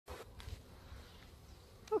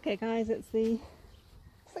Okay guys, it's the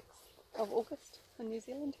 6th of August in New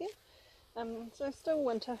Zealand here, so still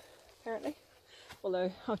winter apparently,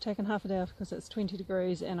 although I've taken half a day off because it's 20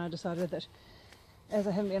 degrees and I decided that as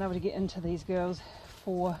I haven't been able to get into these girls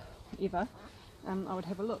forever, I would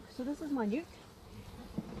have a look. So this is my NUC,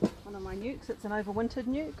 one of my NUCs. It's an overwintered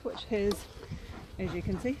NUC which has, as you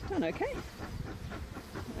can see, done okay.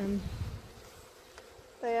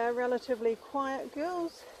 They are relatively quiet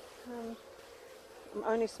girls. I'm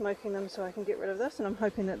only smoking them so I can get rid of this, and I'm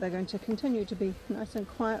hoping that they're going to continue to be nice and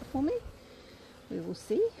quiet for me. We will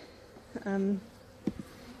see.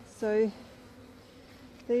 So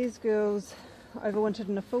these girls overwintered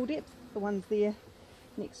in a full depth. The ones there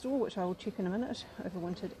next door, which I will check in a minute,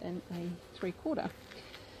 overwintered in a 3/4.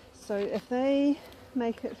 So if they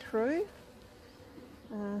make it through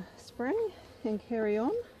spring and carry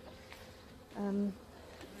on,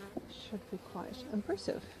 should be quite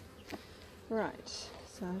impressive. Right,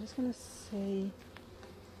 so I'm just going to see.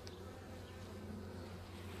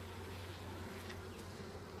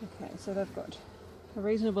 Okay, so they've got a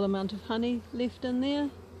reasonable amount of honey left in there.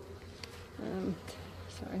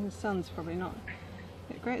 Sorry, the sun's probably not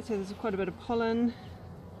that great, so there's quite a bit of pollen,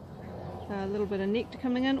 a little bit of nectar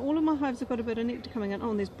coming in. All of my hives have got a bit of nectar coming in. Oh,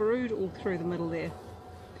 and there's brood all through the middle there.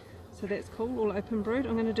 So that's cool, all open brood.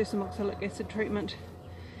 I'm going to do some oxalic acid treatment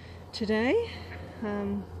today.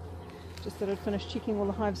 Just that I'd finish checking all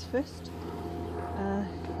the hives first,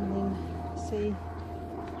 and then see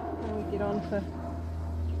how we get on for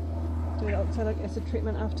do the oxalic acid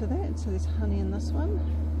treatment after that. So there's honey in this one.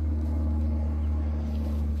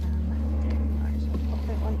 Right, I'll pop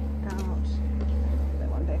that one out, that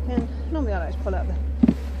one back in. Normally I like to pull out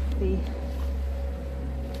the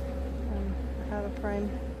outer frame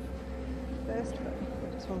first, but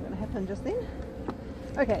that just wasn't going to happen just then.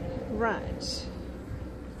 Okay, right.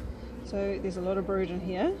 So there's a lot of brood in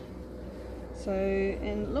here. So,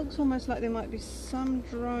 and it looks almost like there might be some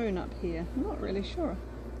drone up here. I'm not really sure.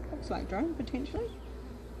 Looks like drone potentially.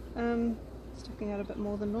 Sticking out a bit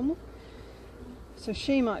more than normal. So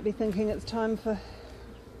she might be thinking it's time for.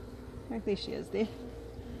 Oh, there she is there.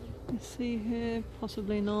 You see her?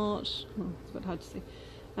 Possibly not. Oh, it's a bit hard to see.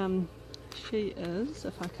 She is,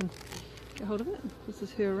 if I can get hold of it. This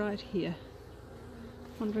is her right here,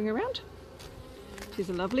 wandering around. She's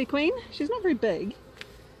a lovely queen. She's not very big,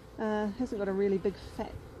 hasn't got a really big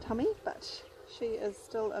fat tummy, but she is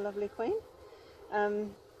still a lovely queen.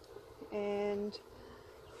 And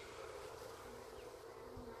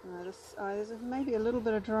there's maybe a little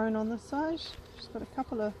bit of drone on this side. She's got a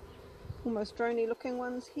couple of almost droney looking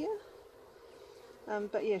ones here,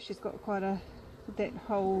 but yeah, she's got quite a, that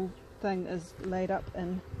whole thing is laid up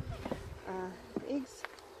in eggs,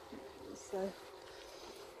 so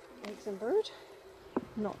eggs and brood.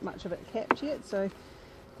 Not much of it capped yet, so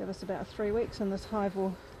give us about 3 weeks and this hive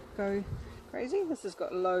will go crazy. This has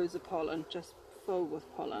got loads of pollen, just full with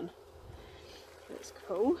pollen. That's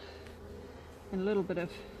cool. And a little bit of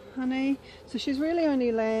honey. So she's really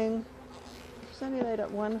only laying, she's only laid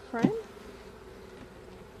up one frame.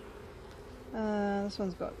 This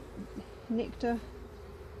one's got nectar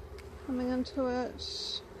coming into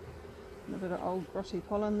it. A bit of old grotty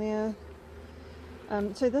pollen there.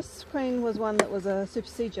 So this queen was one that was a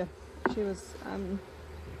supersedure. She was,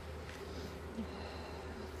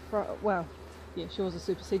 well, yeah, she was a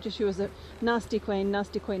supersedure. She was a nasty queen.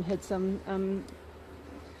 Nasty queen had some,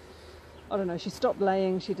 I don't know, she stopped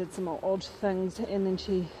laying, she did some odd things, and then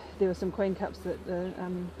there were some queen cups that the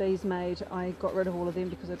bees made. I got rid of all of them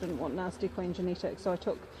because I didn't want nasty queen genetics, so I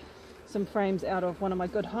took some frames out of one of my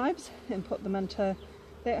good hives and put them into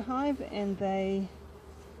that hive, and they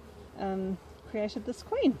created this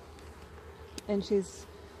queen, and she's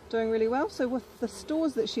doing really well. So with the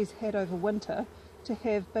stores that she's had over winter, to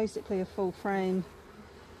have basically a full frame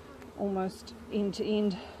almost end to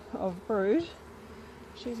end of brood,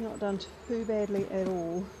 she's not done too badly at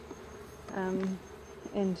all. And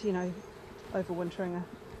you know, overwintering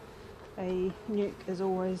a NUC is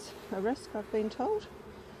always a risk, I've been told,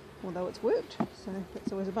 although it's worked, so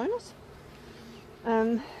that's always a bonus.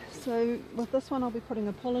 So with this one I'll be putting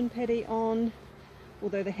a pollen paddy on,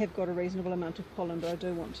 although they have got a reasonable amount of pollen, but I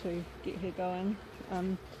do want to get her going.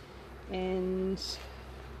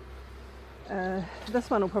 This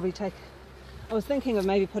one will probably take, I was thinking of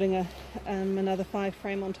maybe putting another 5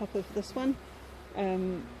 frame on top of this one,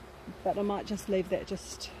 but I might just leave that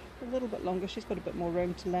just a little bit longer. She's got a bit more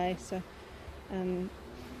room to lay, so and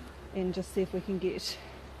just see if we can get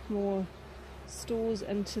more stores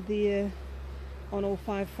into there on all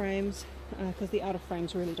 5 frames, because the outer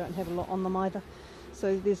frames really don't have a lot on them either,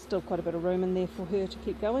 so there's still quite a bit of room in there for her to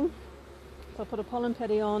keep going. So I'll put a pollen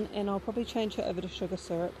paddy on and I'll probably change her over to sugar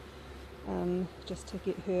syrup, just to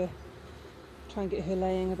get her, try and get her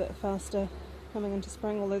laying a bit faster coming into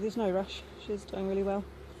spring, although there's no rush. She's doing really well.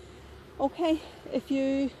 Okay, if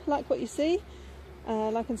you like what you see,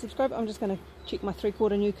 like and subscribe. I'm just going to check my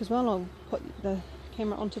 3/4 NUC as well. I'll put the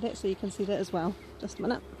camera onto that so you can see that as well. Just a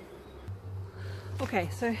minute. Okay,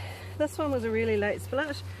 so this one was a really late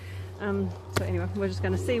split. So anyway, we're just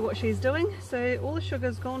going to see what she's doing. So all the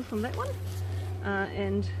sugar's gone from that one,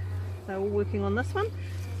 and they're all working on this one,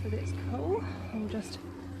 so that's cool. I'll just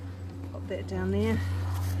pop that down there.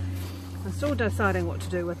 I'm still deciding what to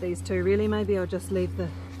do with these two really. Maybe I'll just leave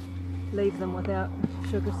them without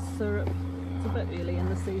sugar syrup. It's a bit early in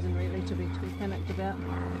the season really to be too panicked about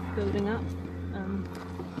building up.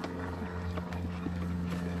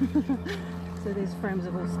 So these frames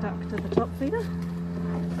are all stuck to the top feeder.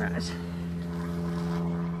 Right, it's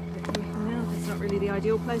not really the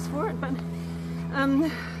ideal place for it, but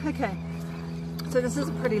okay. So this is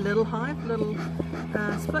a pretty little hive, little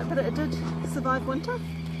split, but it did survive winter,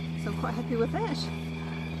 so I'm quite happy with that.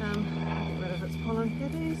 Get rid of its pollen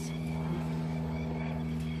paddies.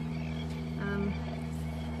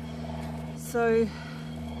 So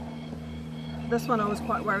this one I was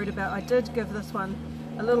quite worried about. I did give this one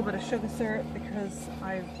a little bit of sugar syrup because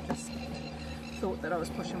I just thought that I was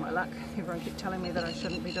pushing my luck. Everyone kept telling me that I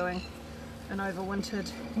shouldn't be doing an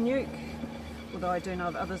overwintered NUC, although I do know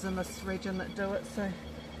of others in this region that do it, so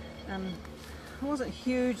I wasn't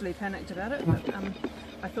hugely panicked about it, but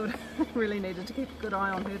I thought I really needed to keep a good eye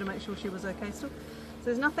on her to make sure she was okay still. So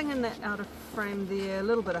there's nothing in that outer frame there, a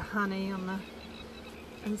little bit of honey on the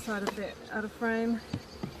inside of that outer frame.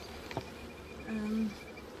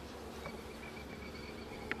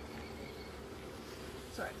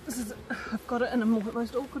 Sorry, I've got it in a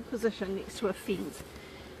most awkward position next to a fence,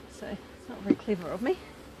 so it's not very clever of me.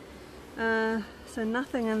 So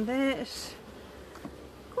nothing in that.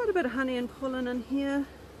 Quite a bit of honey and pollen in here,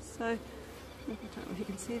 so I don't know if you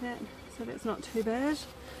can see that, so that's not too bad.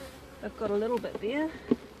 They've got a little bit there,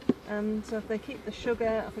 so if they keep the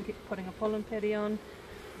sugar, if I keep putting a pollen paddy on,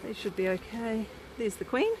 they should be okay. There's the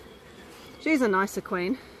queen. She's a nicer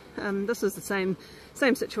queen. This is the same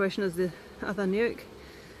situation as the other NUC.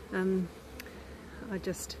 I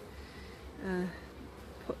just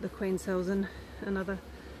put the queen cells in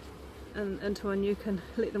into a NUC and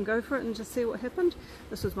let them go for it and just see what happened.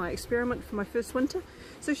 This was my experiment for my first winter.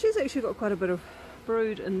 So she's actually got quite a bit of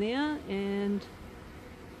brood in there, and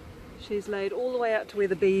she's laid all the way out to where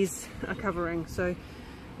the bees are covering. So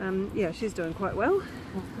yeah, she's doing quite well.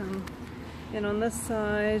 And on this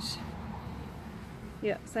side,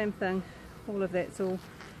 yeah, same thing. All of that's all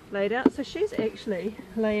laid out. So she's actually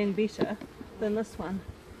laying better than this one,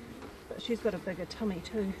 but she's got a bigger tummy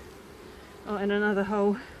too. Oh, and another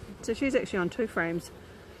hole. So she's actually on 2 frames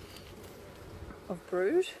of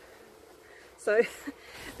brood. So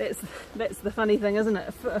that's the funny thing, isn't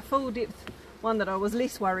it? A full depth one that I was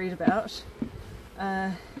less worried about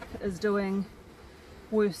is doing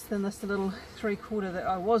worse than this little 3/4 that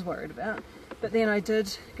I was worried about. But then I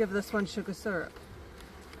did give this one sugar syrup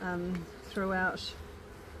throughout.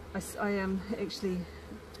 I actually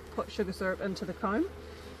put sugar syrup into the comb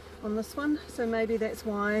on this one, so maybe that's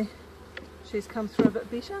why she's come through a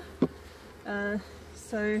bit better.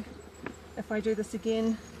 So if I do this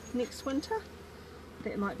again next winter,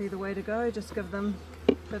 that might be the way to go. Just give them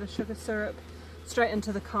a bit of sugar syrup straight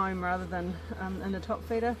into the comb rather than in the top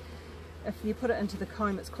feeder. If you put it into the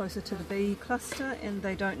comb, it's closer to the bee cluster and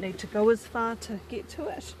they don't need to go as far to get to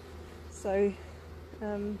it. So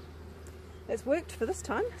it's worked for this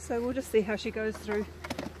time, so we'll just see how she goes through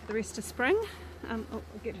the rest of spring. I'll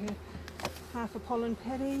get her half a pollen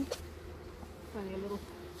paddy. Only a little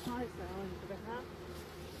size, so I'll only give her half.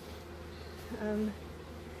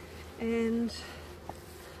 And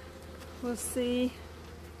we'll see.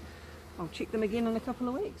 I'll check them again in a couple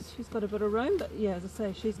of weeks. She's got a bit of room, but yeah, as I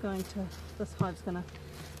say, she's going to, this hive's going to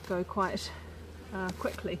go quite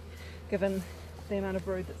quickly, given the amount of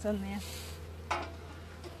brood that's in there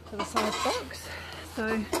for the size box.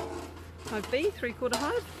 So hive B, 3/4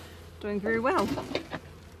 hive, doing very well.